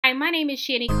Hi, my name is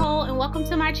Shanycole and welcome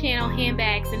to my channel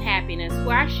Handbags and Happiness,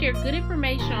 where I share good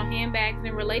information on handbags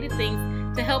and related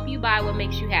things to help you buy what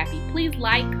makes you happy. Please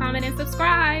like, comment, and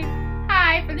subscribe.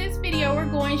 Hi, for this video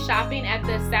we're going shopping at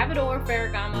the Salvatore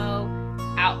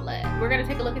Ferragamo Outlet. We're going to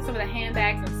take a look at some of the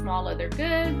handbags and small leather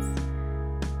goods.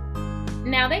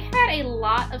 Now, they had a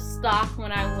lot of stock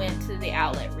when I went to the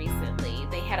outlet recently.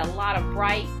 They had a lot of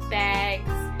bright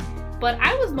bags, but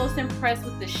I was most impressed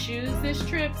with the shoes this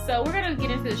trip, so we're going to get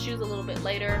into the shoes a little bit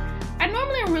later. I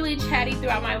normally am really chatty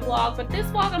throughout my vlog, but this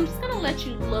vlog I'm just going to let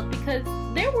you look because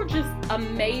there were just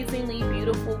amazingly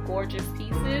beautiful, gorgeous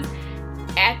pieces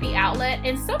at the outlet.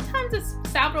 And sometimes the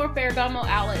Salvatore Ferragamo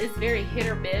outlet is very hit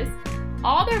or miss.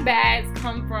 All their bags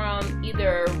come from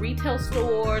either retail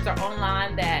stores or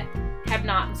online that have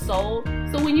not sold.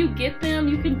 So when you get them,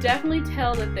 you can definitely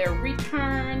tell that they're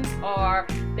returns or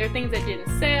they're things that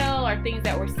didn't sell or things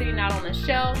that were sitting out on the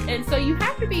shelf. And so you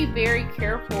have to be very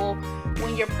careful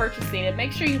when you're purchasing it.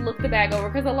 Make sure you look the bag over,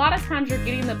 because a lot of times you're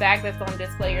getting the bag that's on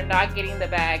display. You're not getting the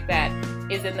bag that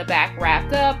is in the back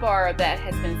wrapped up or that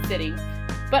has been sitting.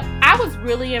 But I was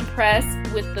really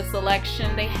impressed with the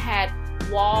selection. They had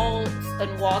walls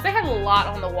and walls. They had a lot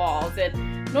on the walls, and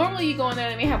normally you go in there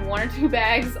and they may have one or two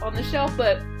bags on the shelf,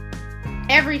 but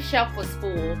every shelf was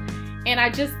full, and I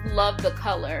just loved the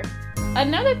color.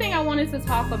 Another thing I wanted to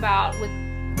talk about with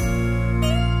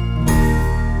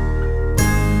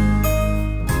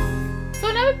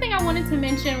Another thing I wanted to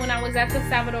mention when I was at the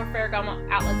Salvatore Ferragamo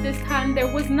outlet this time,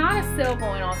 there was not a sale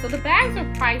going on, so the bags are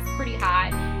priced pretty high.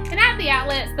 And at the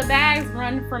outlets, the bags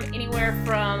run from anywhere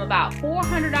from about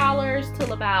 $400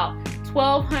 till about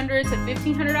 $1,200 to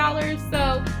 $1,500.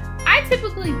 So I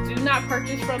typically do not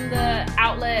purchase from the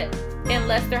outlet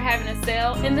unless they're having a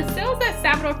sale. And the sales that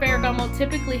Salvatore Ferragamo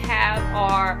typically have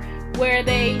are where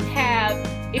they have,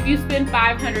 if you spend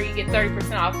 $500, you get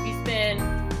 30% off. If you spend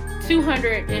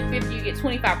 $250, you get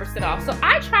 25% off. So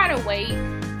I try to wait,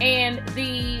 and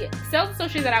the sales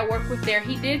associate that I work with there,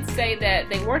 he did say that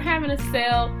they weren't having a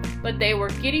sale, but they were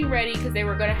getting ready because they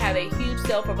were going to have a huge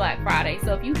sale for Black Friday.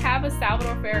 So if you have a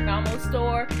Salvatore Ferragamo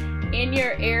store in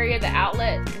your area, the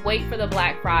outlet, wait for the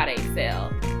Black Friday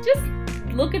sale. Just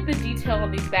look at the detail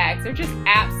on these bags. They're just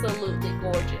absolutely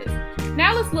gorgeous.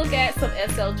 Now let's look at some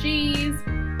SLGs.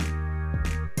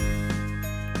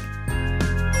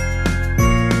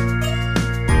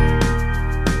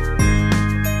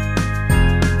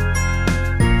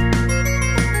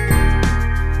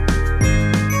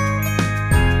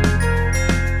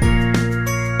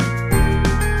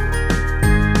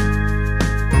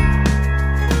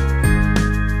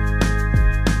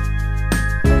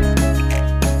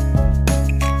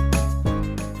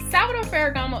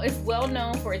 Is well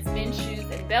known for its men's shoes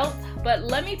and belts, but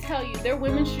let me tell you, their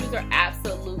women's shoes are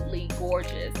absolutely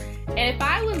gorgeous. And if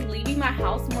I was leaving my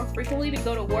house more frequently to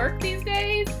go to work these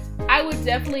days, I would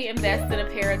definitely invest in a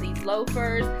pair of these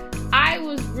loafers. I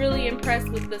was really impressed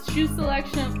with the shoe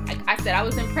selection. Like I said, I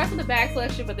was impressed with the bag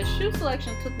selection, but the shoe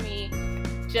selection took me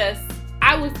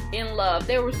I was in love.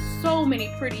 There were so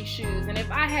many pretty shoes, and if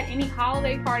I had any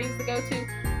holiday parties to go to,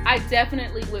 I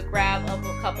definitely would grab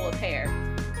a couple of pairs.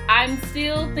 I'm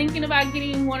still thinking about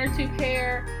getting one or two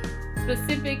pair,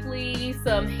 specifically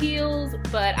some heels,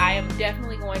 but I am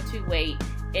definitely going to wait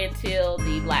until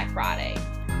the Black Friday.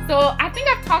 So I think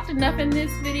I've talked enough in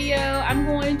this video. I'm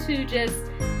going to just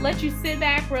let you sit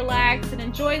back, relax, and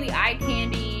enjoy the eye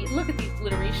candy. Look at these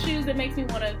glittery shoes. It makes me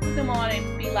want to put them on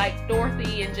and be like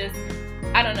Dorothy and just,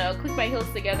 I don't know, click my heels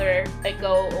together and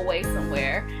go away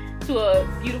somewhere to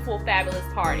a beautiful, fabulous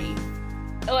party.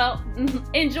 Well,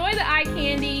 enjoy the eye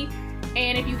candy,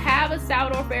 and if you have a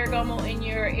Salvatore Ferragamo in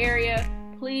your area,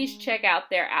 please check out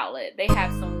their outlet. They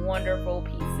have some wonderful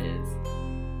pieces.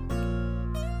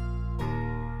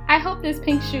 I hope this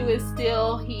pink shoe is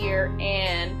still here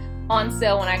and on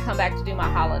sale when I come back to do my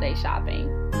holiday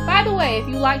shopping. By the way, if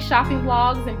you like shopping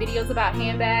vlogs and videos about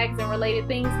handbags and related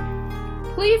things,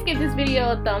 please give this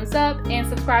video a thumbs up and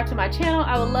subscribe to my channel.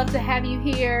 I would love to have you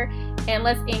here, and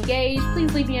let's engage.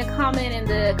 Please leave me a comment in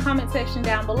the comment section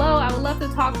down below. I would love to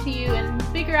talk to you and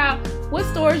figure out what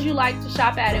stores you like to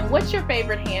shop at and what's your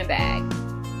favorite handbag.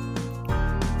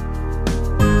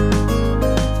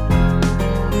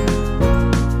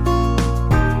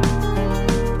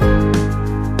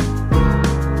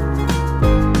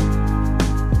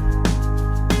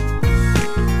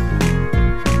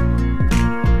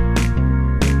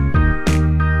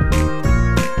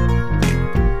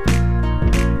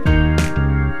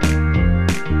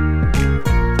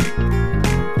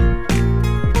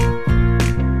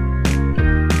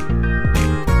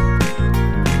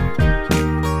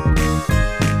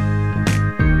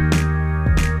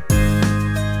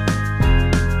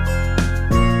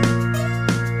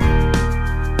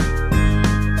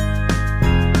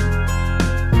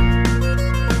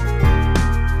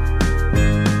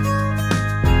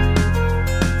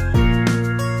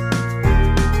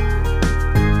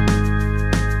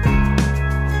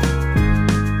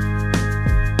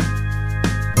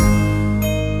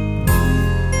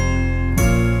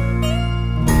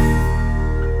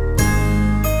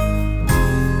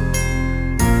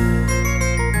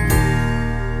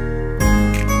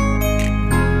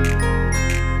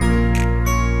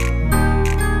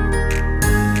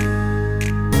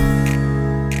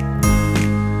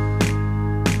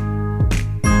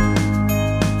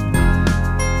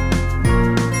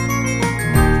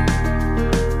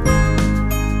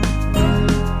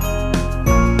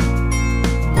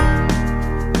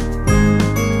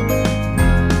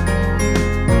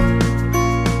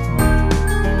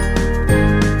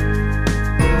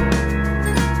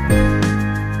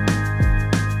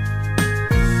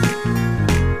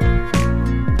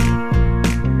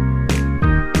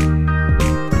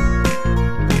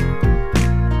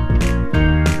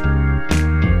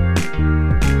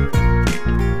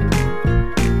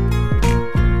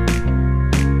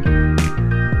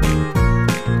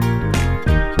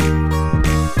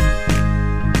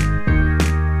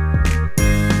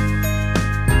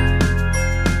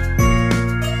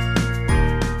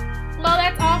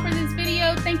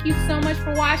 Thank you so much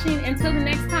for watching. Until the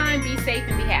next time, be safe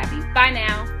and be happy. Bye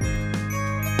now.